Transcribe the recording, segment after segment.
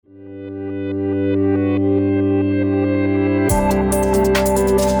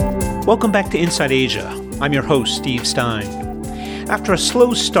Welcome back to Inside Asia. I'm your host, Steve Stein. After a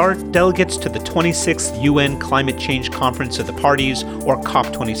slow start, delegates to the 26th UN Climate Change Conference of the Parties, or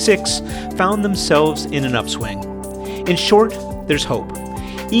COP26, found themselves in an upswing. In short, there's hope.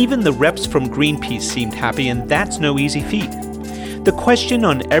 Even the reps from Greenpeace seemed happy, and that's no easy feat. The question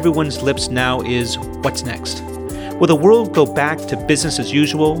on everyone's lips now is, what's next? Will the world go back to business as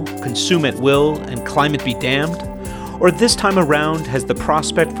usual, consume at will, and climate be damned? Or this time around, has the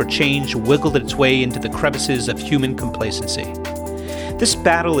prospect for change wiggled its way into the crevices of human complacency? This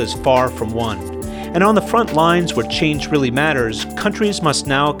battle is far from won, and on the front lines where change really matters, countries must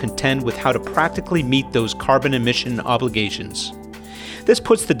now contend with how to practically meet those carbon emission obligations. This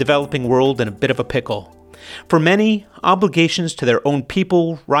puts the developing world in a bit of a pickle. For many, obligations to their own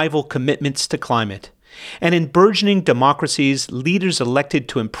people rival commitments to climate. And in burgeoning democracies, leaders elected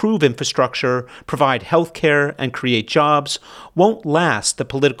to improve infrastructure, provide health care, and create jobs won't last the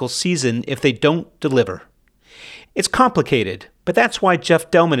political season if they don't deliver. It's complicated, but that's why Jeff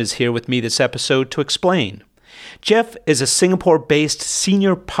Delman is here with me this episode to explain. Jeff is a Singapore-based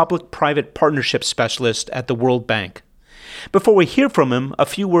senior public-private partnership specialist at the World Bank. Before we hear from him, a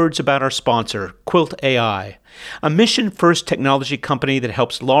few words about our sponsor, Quilt AI, a mission-first technology company that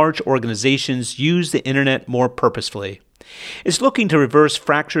helps large organizations use the internet more purposefully. It's looking to reverse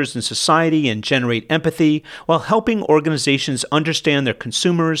fractures in society and generate empathy while helping organizations understand their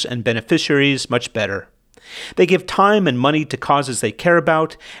consumers and beneficiaries much better. They give time and money to causes they care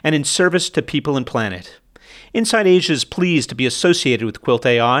about and in service to people and planet. Inside Asia is pleased to be associated with Quilt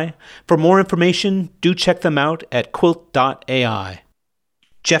AI. For more information, do check them out at quilt.ai.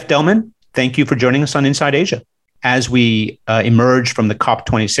 Jeff Delman, thank you for joining us on Inside Asia. As we emerge from the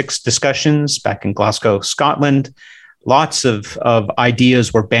COP26 discussions back in Glasgow, Scotland, lots of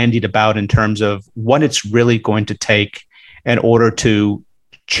ideas were bandied about in terms of what it's really going to take in order to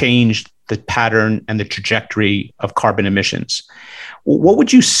change the pattern and the trajectory of carbon emissions. What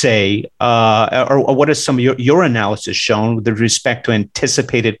would you say, or what has some of your analysis shown with respect to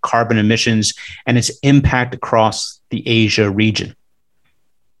anticipated carbon emissions and its impact across the Asia region?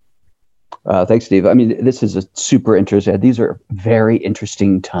 Thanks, Steve. I mean, this is a super interesting. These are very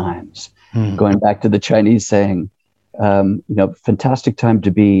interesting times. Going back to the Chinese saying, fantastic time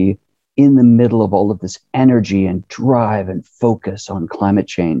to be in the middle of all of this energy and drive and focus on climate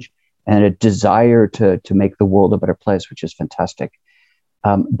change and a desire to make the world a better place, which is fantastic.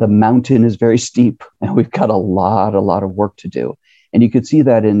 The mountain is very steep, and we've got a lot of work to do. And you could see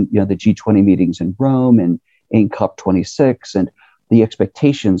that in the G20 meetings in Rome and in COP26, and the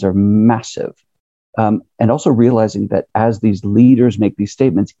expectations are massive. And also realizing that as these leaders make these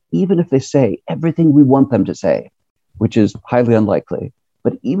statements, even if they say everything we want them to say, which is highly unlikely,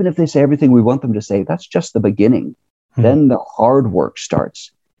 but even if they say everything we want them to say, that's just the beginning. Then the hard work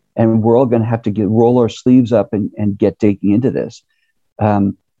starts. And we're all going to have to roll our sleeves up and get digging into this.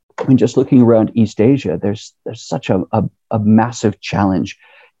 Just looking around East Asia, there's such a massive challenge.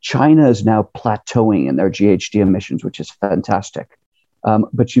 China is now plateauing in their GHG emissions, which is fantastic.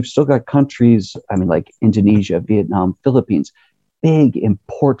 But you've still got countries, like Indonesia, Vietnam, Philippines, big,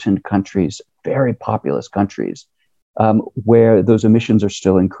 important countries, very populous countries, where those emissions are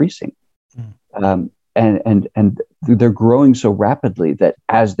still increasing. And they're growing so rapidly that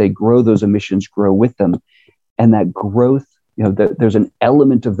as they grow, those emissions grow with them. And that growth, there's an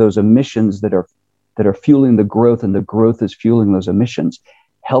element of those emissions that are fueling the growth, and the growth is fueling those emissions.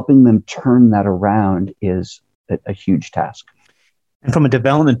 Helping them turn that around is a huge task. And from a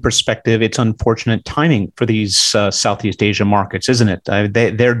development perspective, it's unfortunate timing for these Southeast Asia markets, isn't it?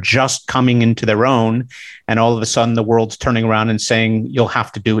 They're just coming into their own, and all of a sudden the world's turning around and saying, you'll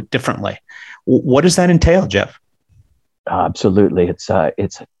have to do it differently. What does that entail, Jeff? Absolutely.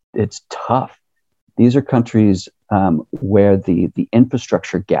 It's tough. These are countries where the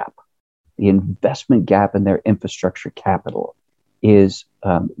infrastructure gap, the investment gap in their infrastructure capital is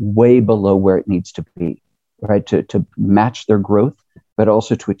way below where it needs to be, right? To match their growth, but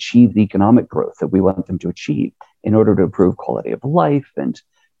also to achieve the economic growth that we want them to achieve in order to improve quality of life. And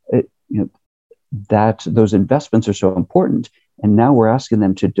that those investments are so important. And now we're asking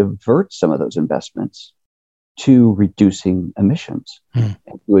them to divert some of those investments to reducing emissions and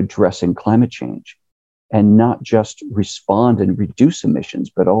to addressing climate change, and not just respond and reduce emissions,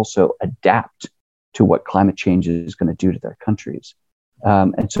 but also adapt to what climate change is going to do to their countries.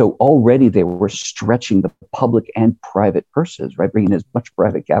 And so already they were stretching the public and private purses, right? Bringing as much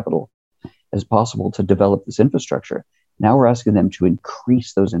private capital as possible to develop this infrastructure. Now we're asking them to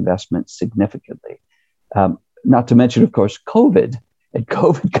increase those investments significantly. Not to mention, of course, COVID. And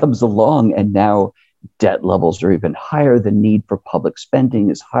COVID comes along, and now debt levels are even higher. The need for public spending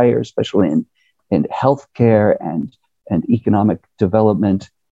is higher, especially in healthcare and economic development.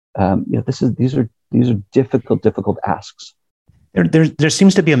 These are difficult asks. There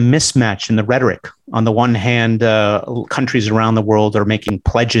seems to be a mismatch in the rhetoric. On the one hand, countries around the world are making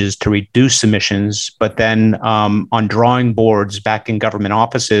pledges to reduce emissions, but then on drawing boards back in government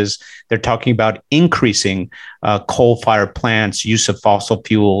offices, they're talking about increasing coal-fired plants, use of fossil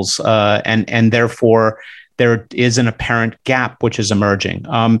fuels, and therefore there is an apparent gap which is emerging.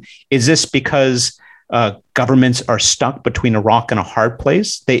 Is this because governments are stuck between a rock and a hard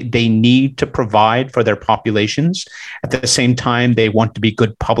place? They need to provide for their populations. At the same time, they want to be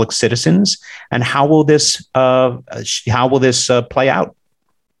good public citizens. And how will this play out?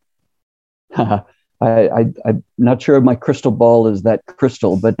 I'm not sure my crystal ball is that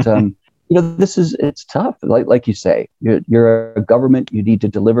crystal, but it's tough. Like you say, you're a government. You need to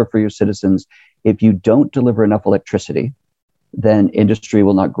deliver for your citizens. If you don't deliver enough electricity, then industry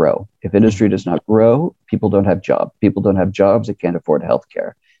will not grow. If industry does not grow, people don't have jobs. People don't have jobs, they can't afford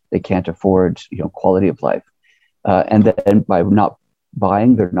healthcare. They can't afford, quality of life. And then by not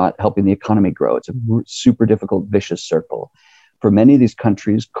buying, they're not helping the economy grow. It's a super difficult, vicious circle. For many of these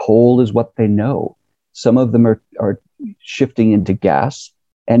countries, coal is what they know. Some of them are shifting into gas,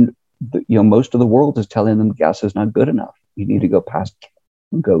 and most of the world is telling them gas is not good enough. You need to go past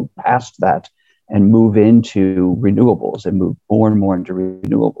that and move into renewables and move more and more into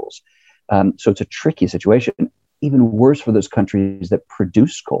renewables. So it's a tricky situation, even worse for those countries that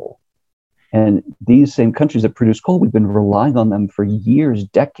produce coal. And these same countries that produce coal, we've been relying on them for years,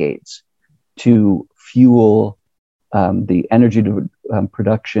 decades, to fuel the energy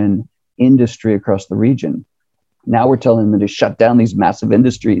production industry across the region. Now we're telling them to shut down these massive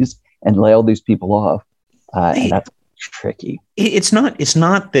industries and lay all these people off. And that's tricky. It's not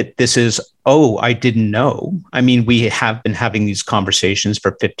that this is, I didn't know. I mean, we have been having these conversations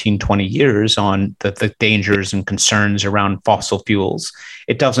for 15, 20 years on the dangers and concerns around fossil fuels.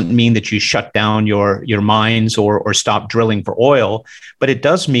 It doesn't mean that you shut down your mines or stop drilling for oil, but it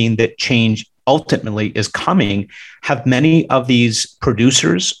does mean that change ultimately is coming. Have many of these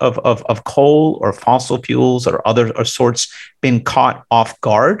producers of coal or fossil fuels or other sorts been caught off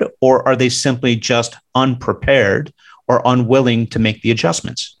guard, or are they simply just unprepared or unwilling to make the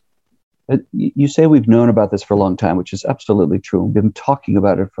adjustments? You say we've known about this for a long time, which is absolutely true. We've been talking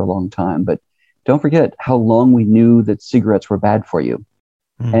about it for a long time, but don't forget how long we knew that cigarettes were bad for you.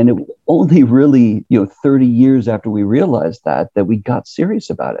 And it was only really, 30 years after we realized that we got serious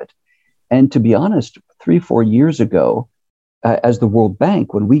about it. And to be honest, 3-4 years ago, as the World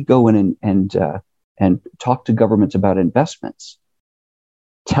Bank, when we go in and talk to governments about investments,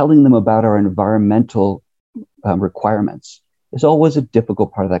 telling them about our environmental requirements is always a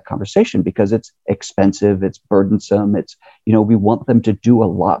difficult part of that conversation because it's expensive, it's burdensome, we want them to do a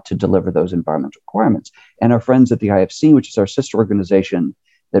lot to deliver those environmental requirements. And our friends at the IFC, which is our sister organization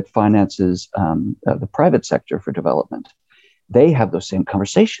that finances the private sector for development, they have those same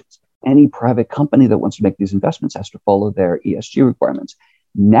conversations. Any private company that wants to make these investments has to follow their ESG requirements.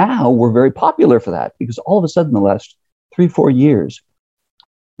 Now we're very popular for that because all of a sudden, the last 3-4 years,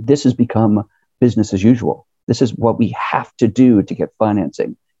 this has become business as usual. This is what we have to do to get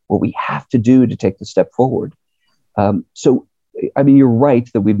financing, what we have to do to take the step forward. You're right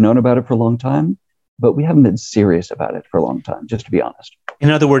that we've known about it for a long time, but we haven't been serious about it for a long time, just to be honest. In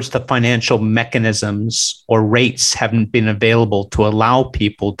other words, the financial mechanisms or rates haven't been available to allow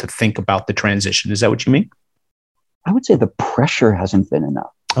people to think about the transition. Is that what you mean? I would say the pressure hasn't been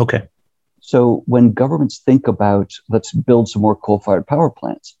enough. Okay. So when governments think about, let's build some more coal-fired power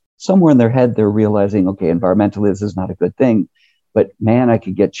plants, somewhere in their head, they're realizing, okay, environmentally, this is not a good thing, but man, I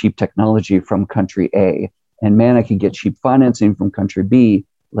could get cheap technology from country A, and man, I could get cheap financing from country B.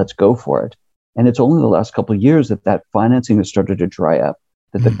 Let's go for it. And it's only the last couple of years that financing has started to dry up,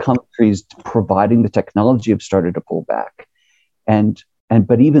 that the countries providing the technology have started to pull back.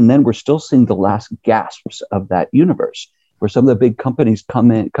 But even then, we're still seeing the last gasps of that universe, where some of the big countries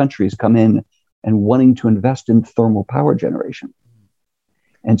come in and wanting to invest in thermal power generation.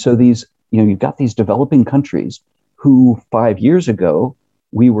 And so you've got these developing countries who 5 years ago,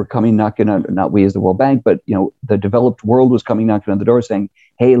 we were coming knocking on, not we as the World Bank, but the developed world was coming knocking on the door saying,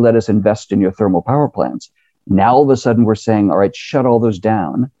 hey, let us invest in your thermal power plants. Now all of a sudden we're saying, all right, shut all those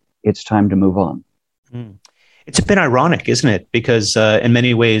down. It's time to move on. It's a bit ironic, isn't it? Because in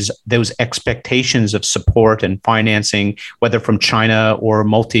many ways, those expectations of support and financing, whether from China or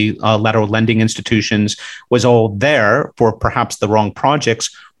multilateral lending institutions, was all there for perhaps the wrong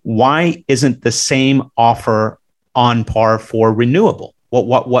projects. Why isn't the same offer on par for renewable?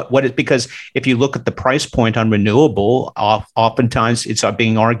 What is, because if you look at the price point on renewable, oftentimes it's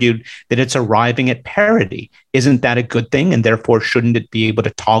being argued that it's arriving at parity. Isn't that a good thing? And therefore, shouldn't it be able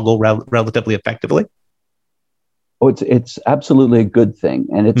to toggle relatively effectively? Oh, it's absolutely a good thing,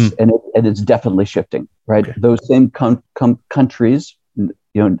 and it's definitely shifting, right? Okay. Those same countries,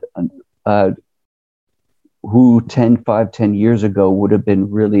 who 10 years ago would have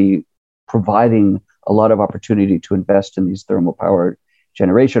been really providing a lot of opportunity to invest in these thermal power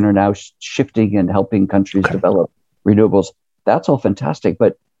generation, are now shifting and helping countries develop renewables. That's all fantastic,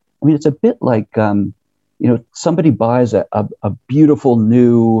 but I mean, it's a bit like somebody buys a beautiful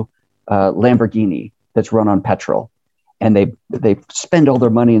new Lamborghini that's run on petrol, and they spend all their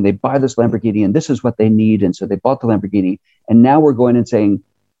money and they buy this Lamborghini, and this is what they need, and so they bought the Lamborghini, and now we're going and saying,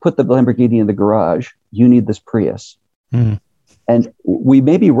 put the Lamborghini in the garage, you need this Prius. And we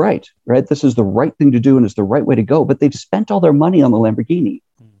may be right? This is the right thing to do, and it's the right way to go, but they've spent all their money on the Lamborghini,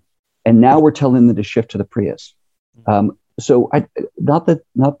 and now we're telling them to shift to the Prius. So not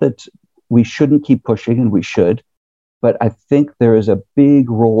that we shouldn't keep pushing, and we should, but I think there is a big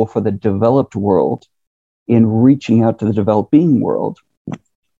role for the developed world in reaching out to the developing world,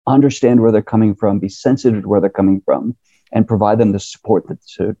 understand where they're coming from, be sensitive to where they're coming from, and provide them the support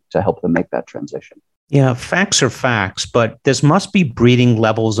to help them make that transition. Yeah, facts are facts, but there must be breeding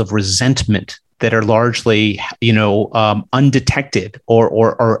levels of resentment that are largely, undetected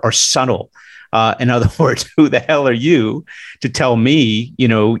or subtle. In other words, who the hell are you to tell me,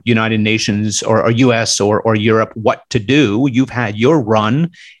 United Nations or US or Europe what to do? You've had your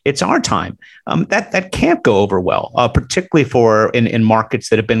run. It's our time. That can't go over well, particularly in markets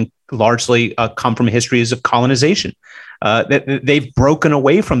that have been largely come from histories of colonization. They've broken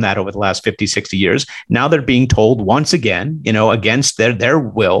away from that over the last 50, 60 years. Now they're being told once again, against their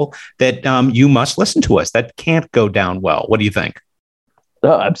will, that you must listen to us. That can't go down well. What do you think?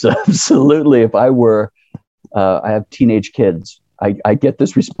 Oh, absolutely. If I have teenage kids, I get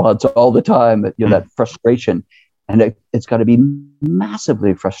this response all the time, that frustration, and it's got to be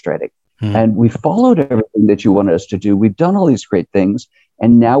massively frustrating. And we followed everything that you wanted us to do. We've done all these great things,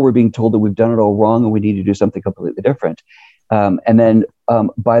 and now we're being told that we've done it all wrong and we need to do something completely different. And then,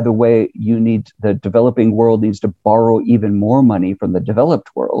 by the way, the developing world needs to borrow even more money from the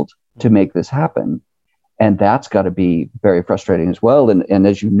developed world to make this happen. And that's got to be very frustrating as well. And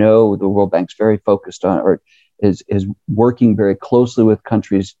as you know, the World Bank's very focused on, or is working very closely with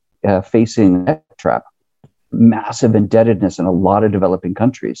countries facing debt trap, massive indebtedness in a lot of developing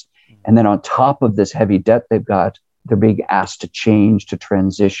countries. And then on top of this heavy debt they're being asked to change, to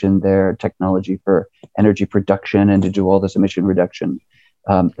transition their technology for energy production and to do all this emission reduction.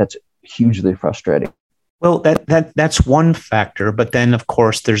 That's hugely frustrating. Well, that's one factor. But then, of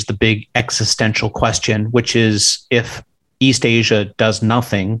course, there's the big existential question, which is, if East Asia does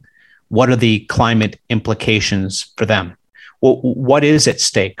nothing, what are the climate implications for them? Well, what is at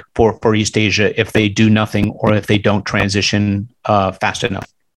stake for East Asia if they do nothing, or if they don't transition fast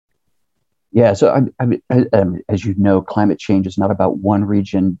enough? Yeah, so as you know, climate change is not about one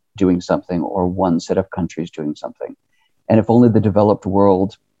region doing something or one set of countries doing something. And if only the developed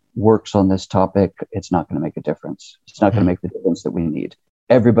world works on this topic, it's not going to make a difference. It's not going to make the difference that we need.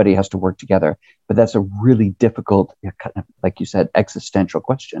 Everybody has to work together. But that's a really difficult, like you said, existential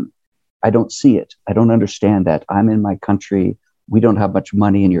question. I don't see it. I don't understand that. I'm in my country. We don't have much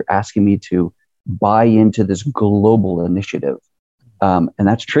money, and you're asking me to buy into this global initiative. And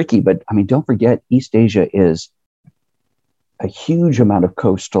that's tricky. But I mean, don't forget, East Asia is a huge amount of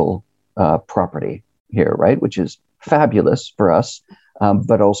coastal property here, right? Which is fabulous for us,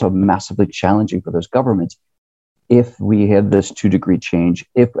 but also massively challenging for those governments. If we have this 2-degree change,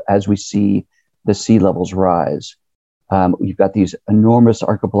 as we see the sea levels rise, you've got these enormous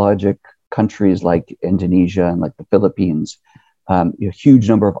archipelagic countries like Indonesia and like the Philippines, a huge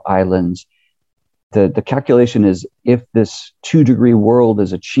number of islands. The calculation is, if this 2-degree world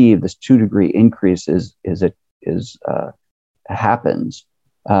is achieved, this 2-degree increase happens,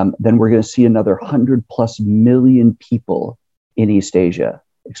 then we're going to see another 100+ million people in East Asia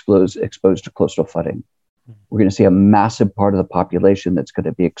exposed to coastal flooding. We're going to see a massive part of the population that's going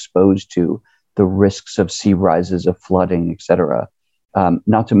to be exposed to the risks of sea rises, of flooding, et cetera.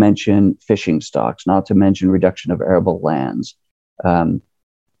 Not to mention fishing stocks, not to mention reduction of arable lands.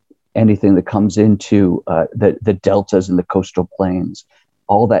 Anything that comes into the deltas and the coastal plains,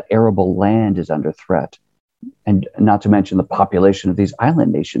 all that arable land is under threat. And not to mention the population of these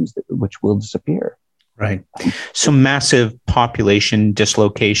island nations, which will disappear. Right. So massive population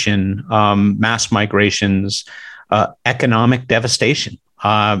dislocation, mass migrations, economic devastation.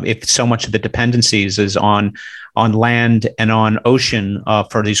 If so much of the dependencies is on on land and on ocean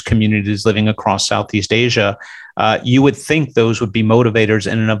for these communities living across Southeast Asia. You would think those would be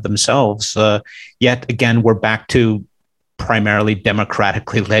motivators in and of themselves. Yet again, we're back to primarily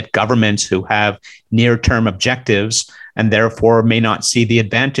democratically led governments who have near-term objectives and therefore may not see the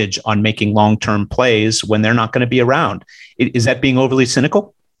advantage on making long-term plays when they're not going to be around. Is that being overly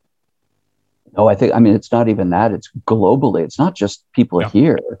cynical? No, I mean, it's not even that. It's globally. It's not just people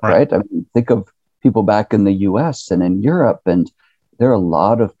here, right? I mean, think of people back in the US and in Europe, and there are a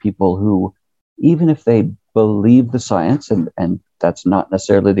lot of people who, even if they believe the science, and that's not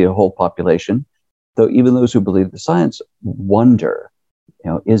necessarily the whole population, though even those who believe the science wonder,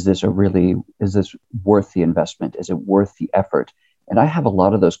 is this worth the investment? Is it worth the effort? And I have a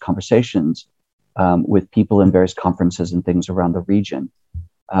lot of those conversations with people in various conferences and things around the region.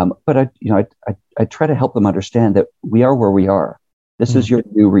 But I try to help them understand that we are where we are. This is your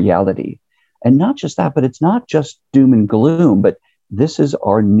new reality. And not just that, but it's not just doom and gloom, but this is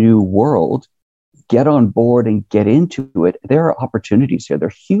our new world. Get on board and get into it. There are opportunities here. There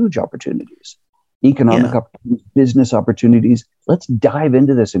are huge opportunities, economic opportunities, business opportunities. Let's dive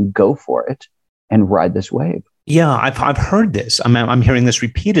into this and go for it and ride this wave. Yeah, I've heard this. I'm hearing this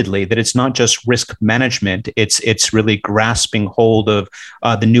repeatedly, that it's not just risk management. It's really grasping hold of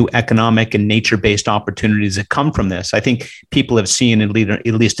the new economic and nature-based opportunities that come from this. I think people have seen, at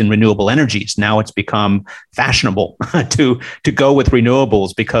least in renewable energies, now it's become fashionable to go with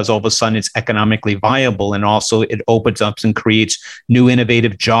renewables because all of a sudden it's economically viable, and also it opens up and creates new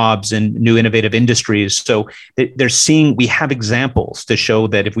innovative jobs and new innovative industries. So they're seeing, we have examples to show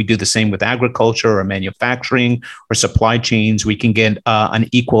that if we do the same with agriculture or manufacturing or supply chains, we can get an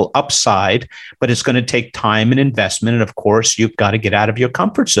equal upside, but it's going to take time and investment. And of course, you've got to get out of your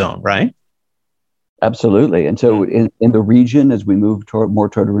comfort zone, right? Absolutely. And so in the region, as we move more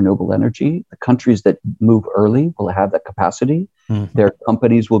toward renewable energy, the countries that move early will have that capacity. Their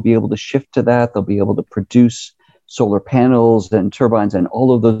companies will be able to shift to that. They'll be able to produce solar panels and turbines and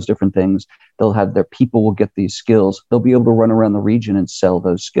all of those different things. They'll have their people will get these skills. They'll be able to run around the region and sell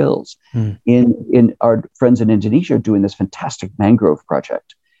those skills. In our friends in Indonesia are doing this fantastic mangrove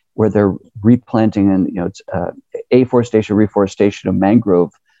project where they're replanting and it's afforestation, reforestation of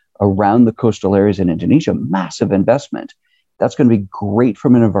mangrove around the coastal areas in Indonesia. Massive investment. That's going to be great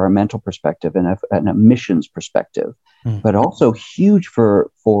from an environmental perspective and an emissions perspective, but also huge for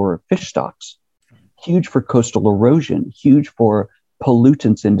fish stocks. Huge for coastal erosion, huge for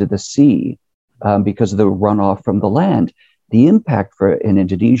pollutants into the sea because of the runoff from the land. The impact in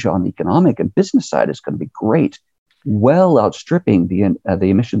Indonesia on the economic and business side is going to be great, well outstripping the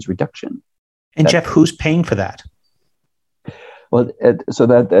emissions reduction. And Jeff, who's paying for that? Well, so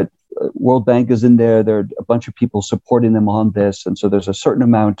that World Bank is in there. There are a bunch of people supporting them on this, and so there's a certain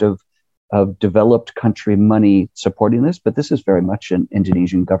amount of developed country money supporting this. But this is very much an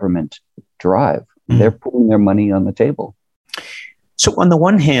Indonesian government drive. They're putting their money on the table. So on the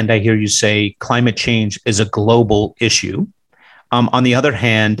one hand, I hear you say climate change is a global issue. On the other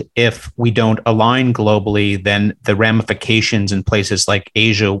hand, if we don't align globally, then the ramifications in places like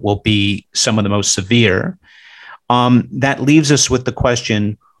Asia will be some of the most severe. That leaves us with the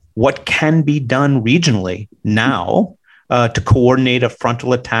question, what can be done regionally now to coordinate a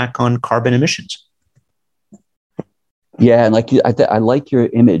frontal attack on carbon emissions? Yeah, and I like your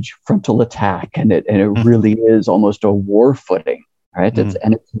image, frontal attack, and it really is almost a war footing, right?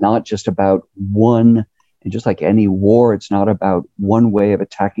 It's not just about one, and just like any war, it's not about one way of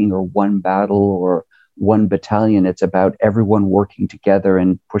attacking or one battle or one battalion. It's about everyone working together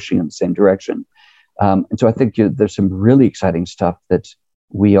and pushing in the same direction. And so I think there's some really exciting stuff that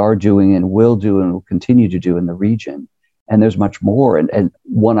we are doing and will do and will continue to do in the region. And there's much more. And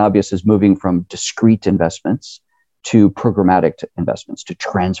one obvious is moving from discrete investments to programmatic investments, to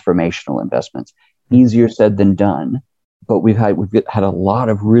transformational investments. Easier said than done, but we've had a lot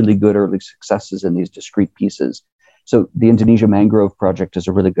of really good early successes in these discrete pieces. So the Indonesia Mangrove Project is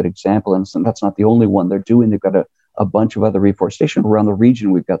a really good example, and that's not the only one they're doing. They've got a bunch of other reforestation around the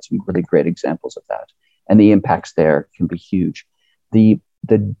region. We've got some really great examples of that, and the impacts there can be huge. The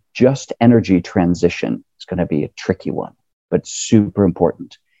just energy transition is going to be a tricky one, but super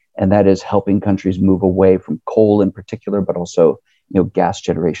important. And that is helping countries move away from coal in particular, but also gas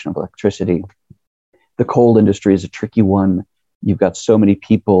generation of electricity. The coal industry is a tricky one. You've got so many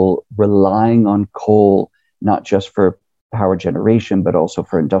people relying on coal, not just for power generation, but also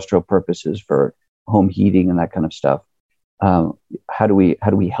for industrial purposes, for home heating and that kind of stuff. How do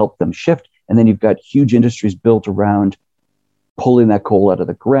we help them shift? And then you've got huge industries built around pulling that coal out of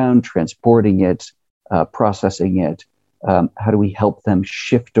the ground, transporting it, processing it. How do we help them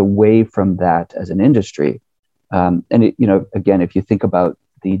shift away from that as an industry Again, if you think about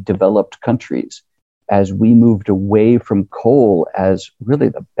the developed countries, as we moved away from coal as really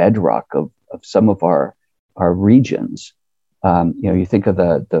the bedrock of some of our regions, you think of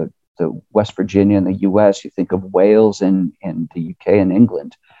the West Virginia in the U.S., you think of Wales in the U.K. and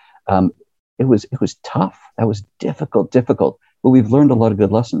England. It was tough. That was difficult, but we've learned a lot of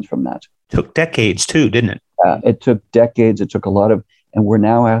good lessons from that. Took decades too, didn't it? It took decades. It took a lot of, and we're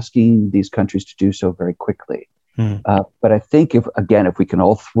now asking these countries to do so very quickly. But I think if we can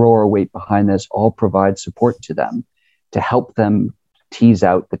all throw our weight behind this, all provide support to them to help them tease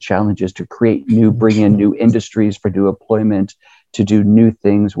out the challenges, to bring in new industries for new employment, to do new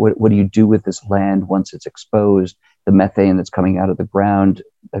things. What do you do with this land once it's exposed, the methane that's coming out of the ground,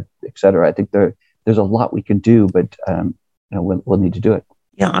 et cetera? I think there's a lot we can do, but we'll need to do it.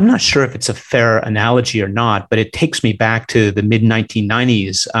 Yeah, I'm not sure if it's a fair analogy or not, but it takes me back to the mid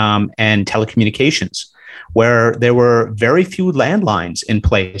 1990s and telecommunications, where there were very few landlines in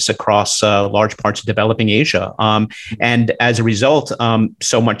place across large parts of developing Asia. And as a result,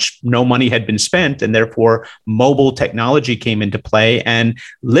 no money had been spent, and therefore mobile technology came into play. And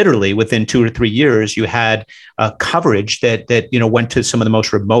literally within 2 or 3 years, you had coverage that went to some of the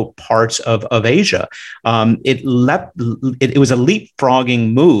most remote parts of Asia. It was a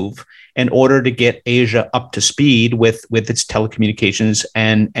leapfrogging move in order to get Asia up to speed with its telecommunications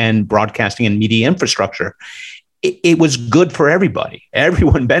and broadcasting and media infrastructure. It was good for everybody.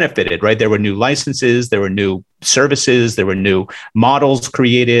 Everyone benefited, right? There were new licenses, there were new services, there were new models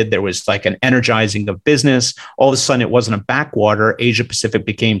created. There was like an energizing of business. All of a sudden, it wasn't a backwater. Asia Pacific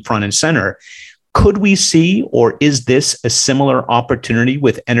became front and center. Could we see, or is this a similar opportunity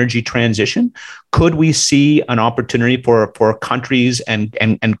with energy transition? Could we see an opportunity for countries and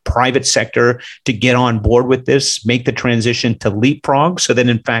private sector to get on board with this, make the transition to leapfrog, so that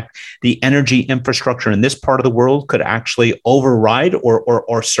in fact the energy infrastructure in this part of the world could actually override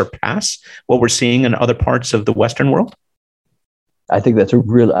or surpass what we're seeing in other parts of the Western world? I think I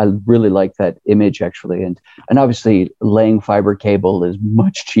really like that image, actually. And obviously laying fiber cable is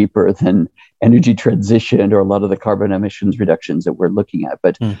much cheaper than energy transition or a lot of the carbon emissions reductions that we're looking at.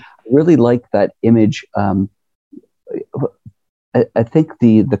 But I really like that image. I think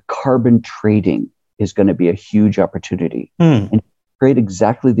the carbon trading is going to be a huge opportunity and create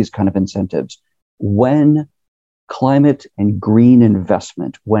exactly these kind of incentives. When climate and green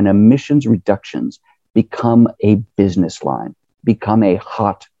investment, when emissions reductions become a business line, become a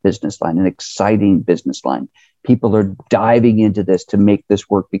hot business line, an exciting business line. People are diving into this to make this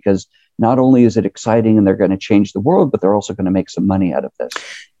work because not only is it exciting and they're going to change the world, but they're also going to make some money out of this.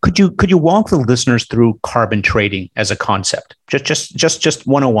 Could you walk the listeners through carbon trading as a concept? Just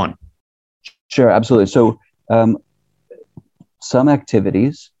 101. Sure, absolutely. So some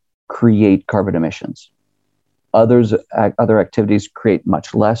activities create carbon emissions. Other activities create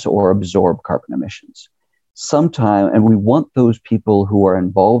much less or absorb carbon emissions. And we want those people who are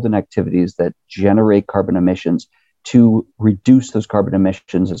involved in activities that generate carbon emissions to reduce those carbon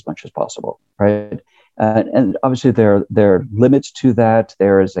emissions as much as possible, right? And obviously there are limits to that.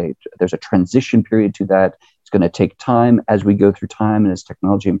 There's a transition period to that. It's going to take time. As we go through time and as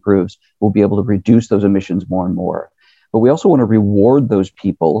technology improves, we'll be able to reduce those emissions more and more. But we also want to reward those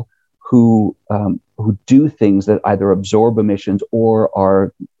people who do things that either absorb emissions or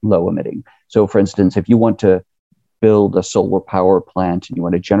are low emitting. So, for instance, if you want to build a solar power plant and you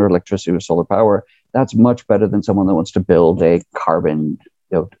want to generate electricity with solar power, that's much better than someone that wants to build a carbon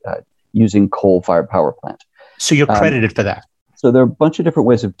using coal-fired power plant. So you're credited for that. So there are a bunch of different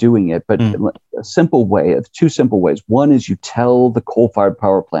ways of doing it, but a simple way, two simple ways. One is you tell the coal-fired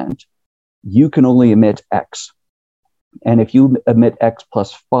power plant, you can only emit X. And if you emit X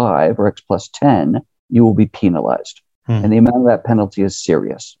plus 5 or X plus 10, you will be penalized. And the amount of that penalty is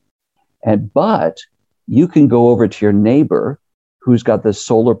serious. But you can go over to your neighbor who's got this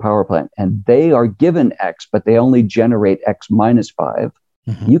solar power plant and they are given X, but they only generate X minus 5.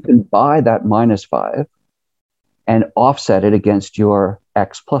 You can buy that minus 5 and offset it against your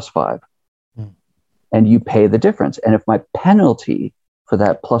X plus 5. And you pay the difference. And if my penalty for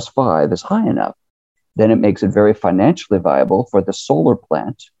that plus 5 is high enough, then it makes it very financially viable for the solar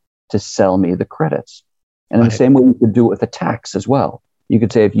plant to sell me the credits. And in the same way, you could do it with a tax as well. You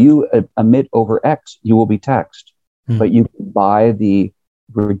could say, if you emit over X, you will be taxed. But you buy the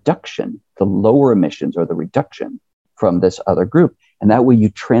reduction, the lower emissions or the reduction from this other group. And that way you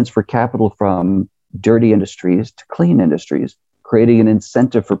transfer capital from dirty industries to clean industries, creating an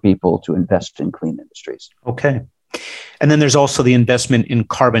incentive for people to invest in clean industries. Okay. And then there's also the investment in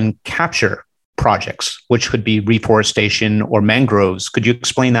carbon capture projects, which could be reforestation or mangroves. Could you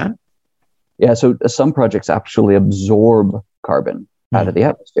explain that? Yeah, so some projects actually absorb carbon out of the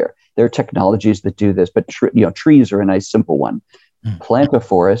atmosphere. There are technologies that do this, but trees are a nice simple one. Plant a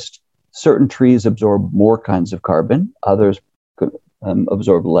forest. Certain trees absorb more kinds of carbon, others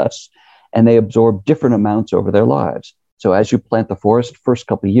absorb less, and they absorb different amounts over their lives. So as you plant the forest, first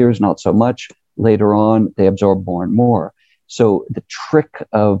couple of years, not so much. Later on, they absorb more and more. So the trick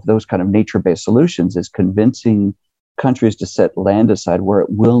of those kind of nature-based solutions is convincing countries to set land aside where it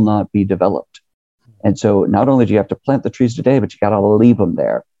will not be developed. And so not only do you have to plant the trees today, but you got to leave them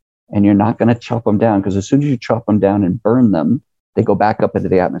there. And you're not going to chop them down, because as soon as you chop them down and burn them, they go back up into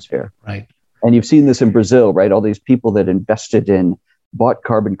the atmosphere. Right. And you've seen this in Brazil, right? All these people that bought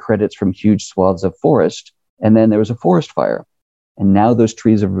carbon credits from huge swaths of forest, and then there was a forest fire. And now those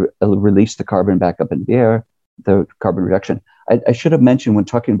trees have released the carbon back up into the air, the carbon reduction. I should have mentioned, when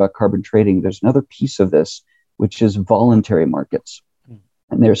talking about carbon trading, there's another piece of this, which is voluntary markets.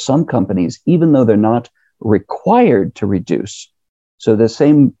 And there are some companies, even though they're not required to reduce. So the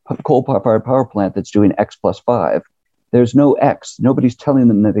same coal-fired power plant that's doing X plus 5, there's no X. Nobody's telling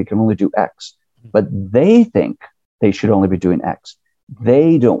them that they can only do X, but they think they should only be doing X.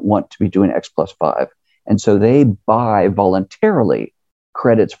 They don't want to be doing X plus 5. And so they buy voluntarily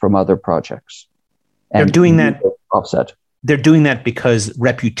credits from other projects. They're doing that offset. They're doing that because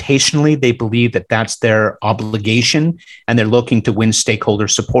reputationally they believe that that's their obligation and they're looking to win stakeholder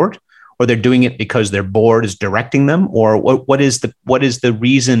support, or they're doing it because their board is directing them, or what is the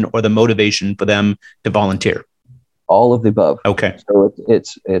reason or the motivation for them to volunteer? All of the above. Okay. So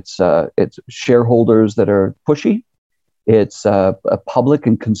it's shareholders that are pushy. It's a public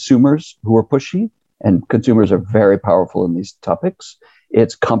and consumers who are pushy, and consumers are very powerful in these topics.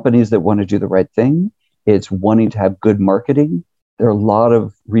 It's companies that want to do the right thing. It's wanting to have good marketing. There are a lot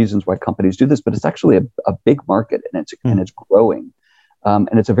of reasons why companies do this, but it's actually a big market, and it's growing, and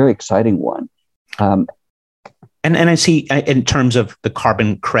it's a very exciting one. And I see, in terms of the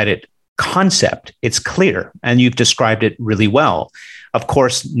carbon credit concept, it's clear, and you've described it really well. Of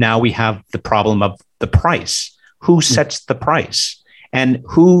course, now we have the problem of the price. Who sets the price? And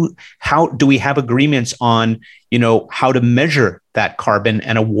how do we have agreements on, how to measure that carbon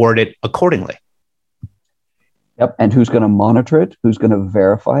and award it accordingly? Yep. And who's going to monitor it? Who's going to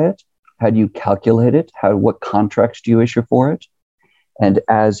verify it? How do you calculate it? What contracts do you issue for it? And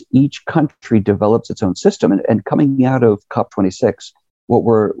as each country develops its own system, and coming out of COP26, what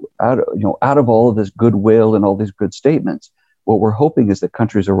we're out of all of this goodwill and all these good statements, what we're hoping is that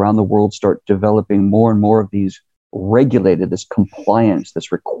countries around the world start developing more and more of these regulated, this compliance,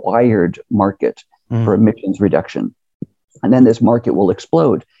 this required market for emissions reduction. And then this market will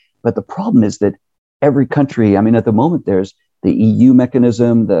explode. But the problem is that every country, at the moment, there's the EU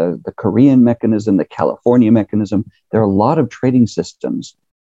mechanism, the Korean mechanism, the California mechanism. There are a lot of trading systems,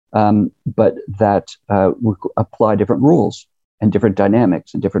 but that apply different rules and different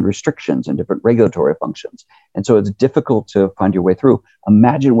dynamics and different restrictions and different regulatory functions. And so it's difficult to find your way through.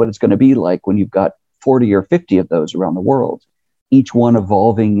 Imagine what it's going to be like when you've got 40 or 50 of those around the world, each one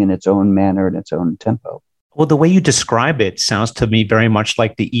evolving in its own manner and its own tempo. Well, the way you describe it sounds to me very much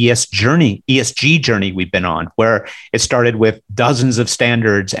like the ESG journey we've been on, where it started with dozens of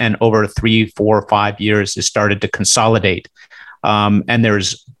standards, and over 3, 4, 5 years, it started to consolidate. And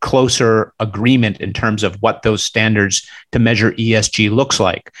there's closer agreement in terms of what those standards to measure ESG looks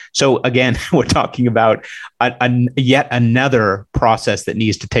like. So again, we're talking about yet another process that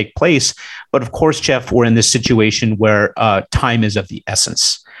needs to take place. But of course, Jeff, we're in this situation where time is of the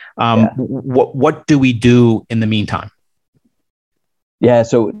essence. What do we do in the meantime? Yeah,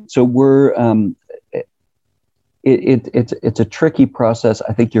 so we're it's a tricky process.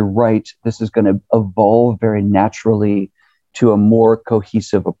 I think you're right. This is going to evolve very naturally to a more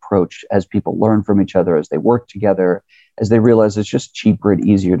cohesive approach as people learn from each other, as they work together, as they realize it's just cheaper and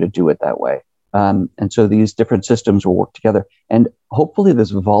easier to do it that way. And so these different systems will work together. And hopefully this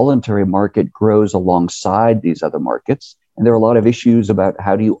voluntary market grows alongside these other markets. And there are a lot of issues about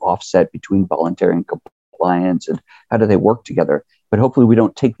how do you offset between voluntary and compliance, and how do they work together. But hopefully we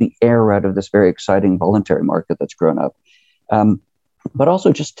don't take the air out of this very exciting voluntary market that's grown up. But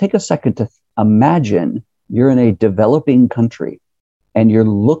also just take a second to imagine you're in a developing country and you're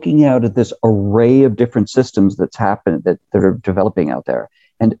looking out at this array of different systems that are developing out there.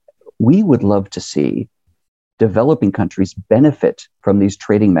 And we would love to see developing countries benefit from these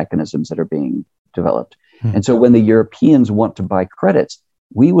trading mechanisms that are being developed. And so when the Europeans want to buy credits,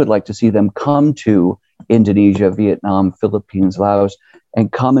 we would like to see them come to Indonesia, Vietnam, Philippines, Laos,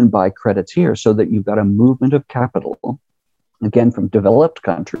 and come and buy credits here, so that you've got a movement of capital, again, from developed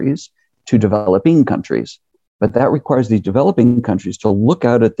countries to developing countries. But that requires these developing countries to look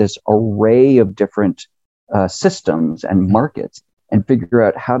out at this array of different systems and markets and figure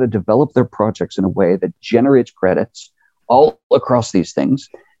out how to develop their projects in a way that generates credits all across these things.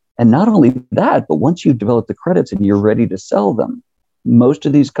 And not only that, but once you've developed the credits and you're ready to sell them, most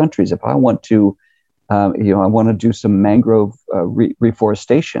of these countries, if I want to, I want to do some mangrove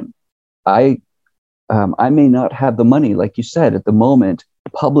reforestation, I may not have the money, like you said, at the moment.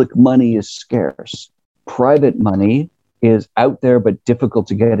 Public money is scarce. Private money is out there, but difficult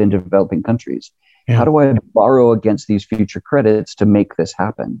to get into developing countries. Yeah. How do I borrow against these future credits to make this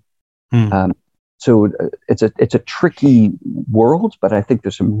happen? So it's a tricky world, but I think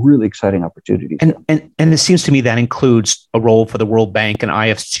there's some really exciting opportunities. And it seems to me that includes a role for the World Bank and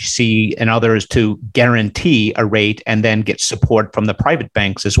IFC and others to guarantee a rate and then get support from the private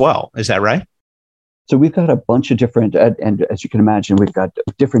banks as well. Is that right? So we've got a bunch of different, and as you can imagine, we've got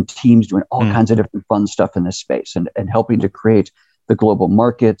different teams doing all kinds of different fun stuff in this space and helping to create the global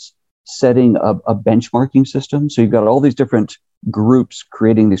markets, setting up a benchmarking system. So you've got all these different groups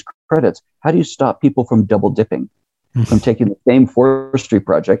creating these credits. How do you stop people from double dipping, from taking the same forestry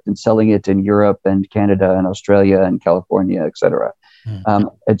project and selling it in Europe and Canada and Australia and California, et cetera?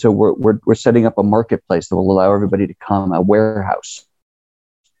 And so we're setting up a marketplace that will allow everybody to come, a warehouse.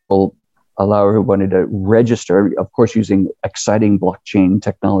 Will allow everybody to register, of course, using exciting blockchain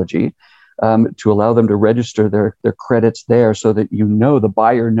technology, to allow them to register their credits there, so that the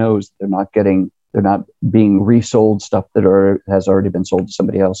buyer knows they're not being resold stuff that has already been sold to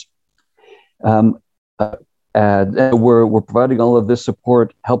somebody else. And we're providing all of this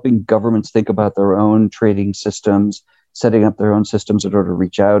support, helping governments think about their own trading systems, setting up their own systems in order to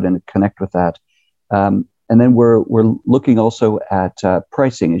reach out and connect with that. And then we're looking also at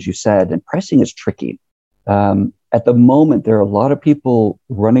pricing, as you said, and pricing is tricky. At the moment, there are a lot of people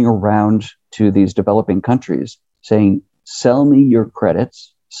running around to these developing countries saying, sell me your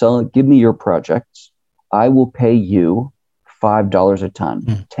credits, give me your projects. I will pay you $5 a ton,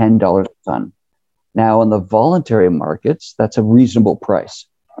 $10 a ton. Now, on the voluntary markets, that's a reasonable price.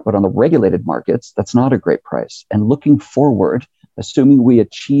 But on the regulated markets, that's not a great price. And looking forward, assuming we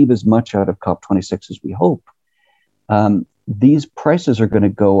achieve as much out of COP26 as we hope, these prices are going to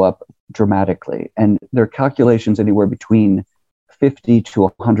go up dramatically. And there are calculations anywhere between $50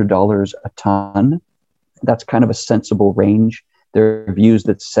 to $100 a ton. That's kind of a sensible range. There are views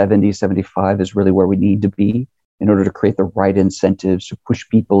that 70, 75 is really where we need to be in order to create the right incentives to push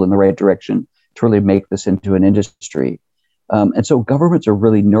people in the right direction to really make this into an industry. And so governments are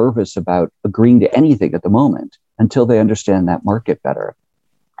really nervous about agreeing to anything at the moment until they understand that market better.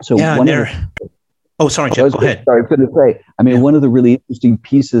 So sorry, Jeff, go ahead. Sorry, I was going to say, one of the really interesting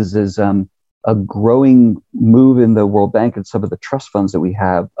pieces is a growing move in the World Bank and some of the trust funds that we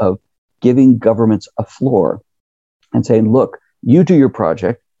have of giving governments a floor and saying, look, you do your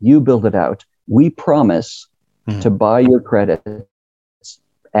project, you build it out. We promise to buy your credits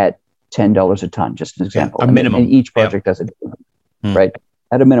at $10 a ton, just an example. A minimum. And each project does it, right?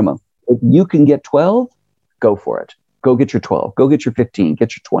 At a minimum. If you can get 12, go for it. Go get your 12. Go get your 15.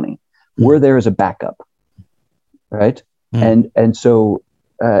 Get your 20. We're there as a backup, right? And so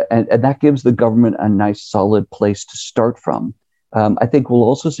that gives the government a nice, solid place to start from. I think we'll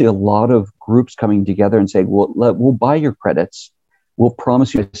also see a lot of groups coming together and saying, we'll buy your credits. We'll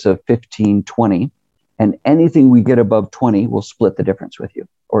promise you it's a 15, 20. And anything we get above 20, we'll split the difference with you,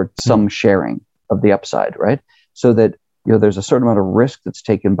 or some sharing of the upside, right? So that there's a certain amount of risk that's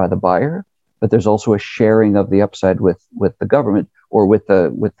taken by the buyer, but there's also a sharing of the upside with the government or with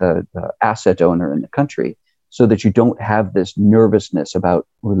the asset owner in the country, so that you don't have this nervousness about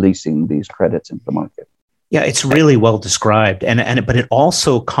releasing these credits into the market. Yeah, it's really well described, but it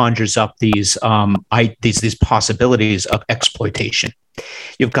also conjures up these possibilities of exploitation.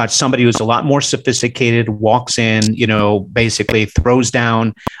 You've got somebody who's a lot more sophisticated, walks in, basically throws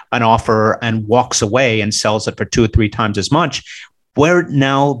down an offer and walks away and sells it for 2 or 3 times as much. We're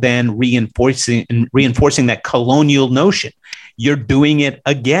now then reinforcing that colonial notion. You're doing it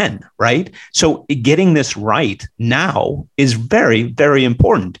again, right? So getting this right now is very, very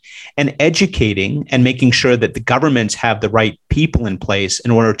important. And educating and making sure that the governments have the right people in place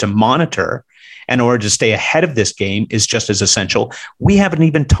in order to monitor, in order to stay ahead of this game, is just as essential. We haven't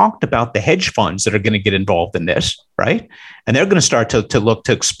even talked about the hedge funds that are going to get involved in this, right? And they're going to start to look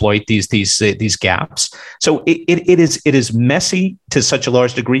to exploit these gaps. So it is messy to such a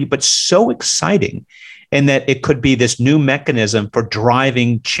large degree, but so exciting, in that it could be this new mechanism for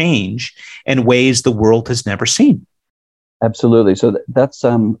driving change in ways the world has never seen. Absolutely. So that's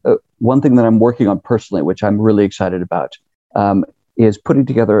one thing that I'm working on personally, which I'm really excited about. is putting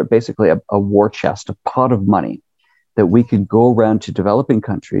together basically a war chest, a pot of money that we could go around to developing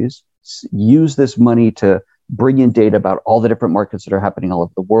countries, use this money to bring in data about all the different markets that are happening all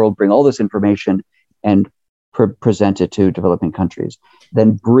over the world, bring all this information and present it to developing countries,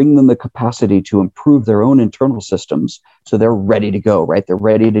 then bring them the capacity to improve their own internal systems so they're ready to go, right? They're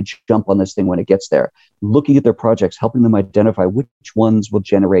ready to jump on this thing when it gets there. Looking at their projects, helping them identify which ones will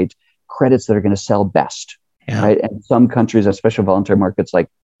generate credits that are going to sell best, right? And some countries, especially voluntary markets, like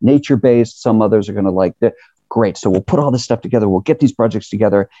nature-based, some others are going to like that. Great. So we'll put all this stuff together. We'll get these projects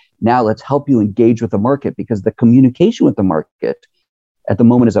together. Now let's help you engage with the market, because the communication with the market at the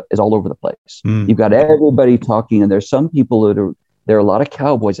moment is all over the place. You've got everybody talking, and there's some people there are a lot of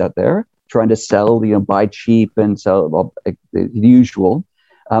cowboys out there trying to sell, buy cheap and sell the usual,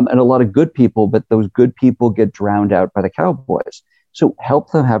 and a lot of good people, but those good people get drowned out by the cowboys. So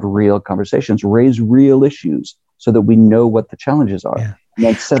help them have real conversations, raise real issues so that we know what the challenges are. Yeah. And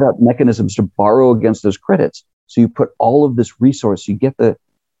then set up mechanisms to borrow against those credits. So you put all of this resource, you get the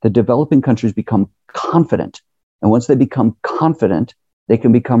developing countries become confident. And once they become confident, they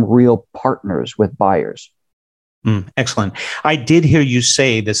can become real partners with buyers. Excellent. I did hear you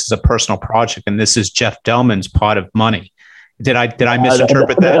say this is a personal project and this is Jeff Delman's pot of money. Did I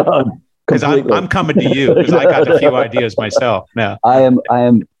misinterpret that? Because I'm coming to you because I got a few ideas myself. Yeah.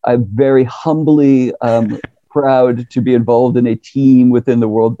 I'm very humbly proud to be involved in a team within the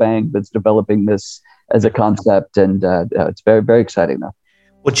World Bank that's developing this as a concept, and it's very, very exciting though.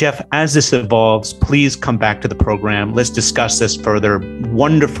 Well, Jeff, as this evolves, please come back to the program. Let's discuss this further.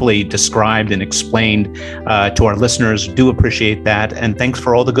 Wonderfully described and explained to our listeners. Do appreciate that. And thanks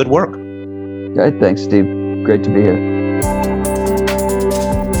for all the good work. Great. Thanks, Steve. Great to be here.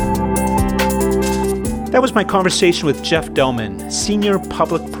 That was my conversation with Jeff Delman, Senior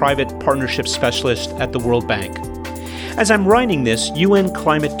Public-Private Partnership Specialist at the World Bank. As I'm writing this, UN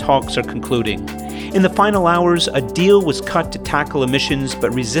climate talks are concluding. In the final hours, a deal was cut to tackle emissions,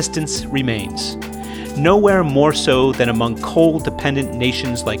 but resistance remains. Nowhere more so than among coal-dependent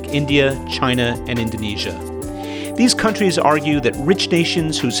nations like India, China, and Indonesia. These countries argue that rich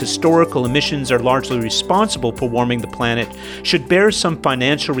nations whose historical emissions are largely responsible for warming the planet should bear some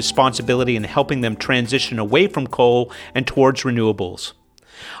financial responsibility in helping them transition away from coal and towards renewables.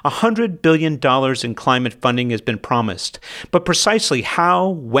 $100 billion in climate funding has been promised, but precisely how,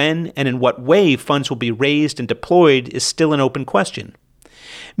 when, and in what way funds will be raised and deployed is still an open question.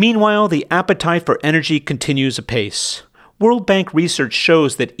 Meanwhile, the appetite for energy continues apace. World Bank research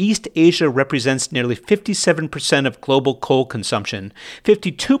shows that East Asia represents nearly 57% of global coal consumption,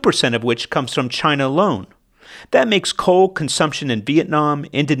 52% of which comes from China alone. That makes coal consumption in Vietnam,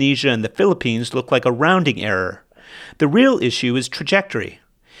 Indonesia, and the Philippines look like a rounding error. The real issue is trajectory.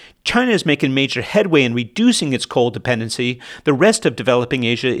 China is making major headway in reducing its coal dependency. The rest of developing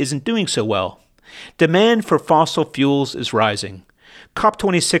Asia isn't doing so well. Demand for fossil fuels is rising.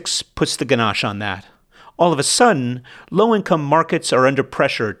 COP26 puts the ganache on that. All of a sudden, low-income markets are under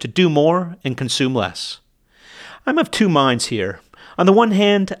pressure to do more and consume less. I'm of two minds here. On the one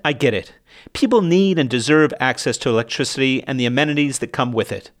hand, I get it. People need and deserve access to electricity and the amenities that come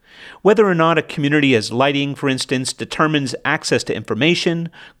with it. Whether or not a community has lighting, for instance, determines access to information,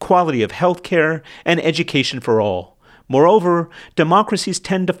 quality of healthcare, and education for all. Moreover, democracies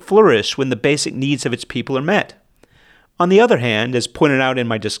tend to flourish when the basic needs of its people are met. On the other hand, as pointed out in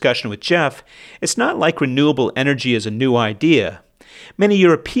my discussion with Jeff, it's not like renewable energy is a new idea. Many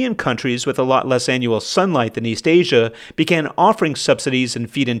European countries with a lot less annual sunlight than East Asia began offering subsidies and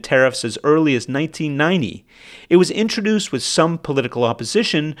feed-in tariffs as early as 1990. It was introduced with some political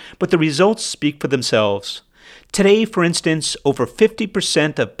opposition, but the results speak for themselves. Today, for instance, over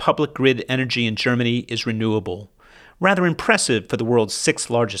 50% of public grid energy in Germany is renewable. Rather impressive for the world's sixth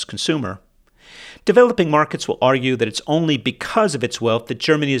largest consumer. Developing markets will argue that it's only because of its wealth that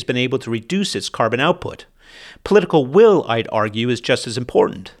Germany has been able to reduce its carbon output. Political will, I'd argue, is just as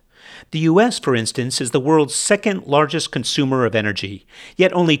important. The U.S., for instance, is the world's second largest consumer of energy,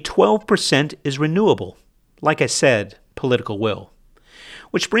 yet only 12% is renewable. Like I said, political will.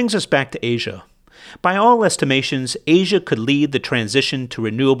 Which brings us back to Asia. By all estimations, Asia could lead the transition to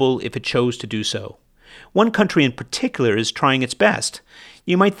renewable if it chose to do so. One country in particular is trying its best.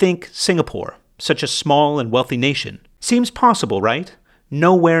 You might think Singapore, such a small and wealthy nation. Seems possible, right?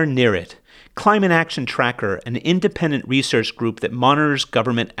 Nowhere near it. Climate Action Tracker, an independent research group that monitors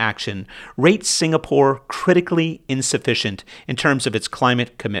government action, rates Singapore critically insufficient in terms of its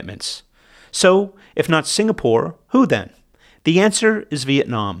climate commitments. So, if not Singapore, who then? The answer is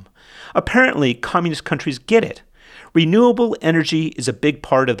Vietnam. Apparently, communist countries get it. Renewable energy is a big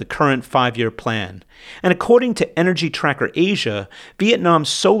part of the current 5-year plan. And according to Energy Tracker Asia, Vietnam's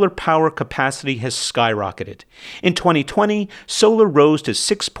solar power capacity has skyrocketed. In 2020, solar rose to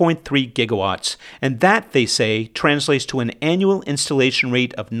 6.3 gigawatts, and that, they say, translates to an annual installation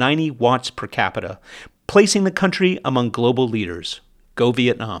rate of 90 watts per capita, placing the country among global leaders. Go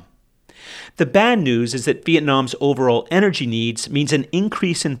Vietnam. The bad news is that Vietnam's overall energy needs means an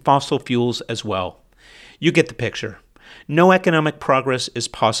increase in fossil fuels as well. You get the picture. No economic progress is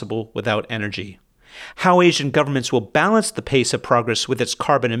possible without energy. How Asian governments will balance the pace of progress with its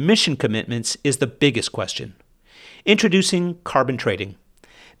carbon emission commitments is the biggest question. Introducing carbon trading.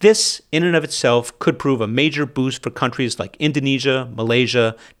 This, in and of itself, could prove a major boost for countries like Indonesia,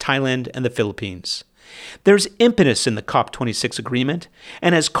 Malaysia, Thailand, and the Philippines. There's impetus in the COP26 agreement,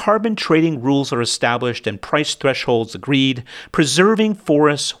 and as carbon trading rules are established and price thresholds agreed, preserving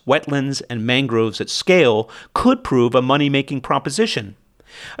forests, wetlands, and mangroves at scale could prove a money-making proposition.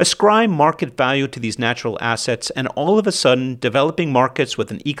 Ascribe market value to these natural assets, and all of a sudden, developing markets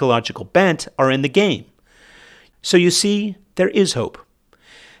with an ecological bent are in the game. So you see, there is hope.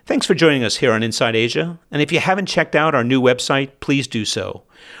 Thanks for joining us here on Inside Asia, and if you haven't checked out our new website, please do so.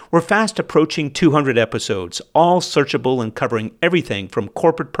 We're fast approaching 200 episodes, all searchable and covering everything from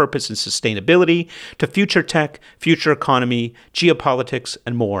corporate purpose and sustainability to future tech, future economy, geopolitics,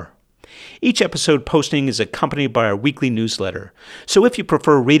 and more. Each episode posting is accompanied by our weekly newsletter, so if you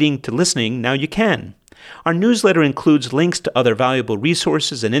prefer reading to listening, now you can. Our newsletter includes links to other valuable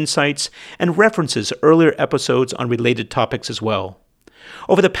resources and insights, and references to earlier episodes on related topics as well.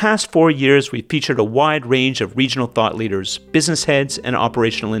 Over the past 4 years, we've featured a wide range of regional thought leaders, business heads, and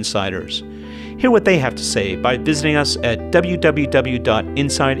operational insiders. Hear what they have to say by visiting us at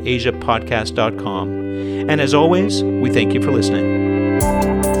www.insideasiapodcast.com. And as always, we thank you for listening.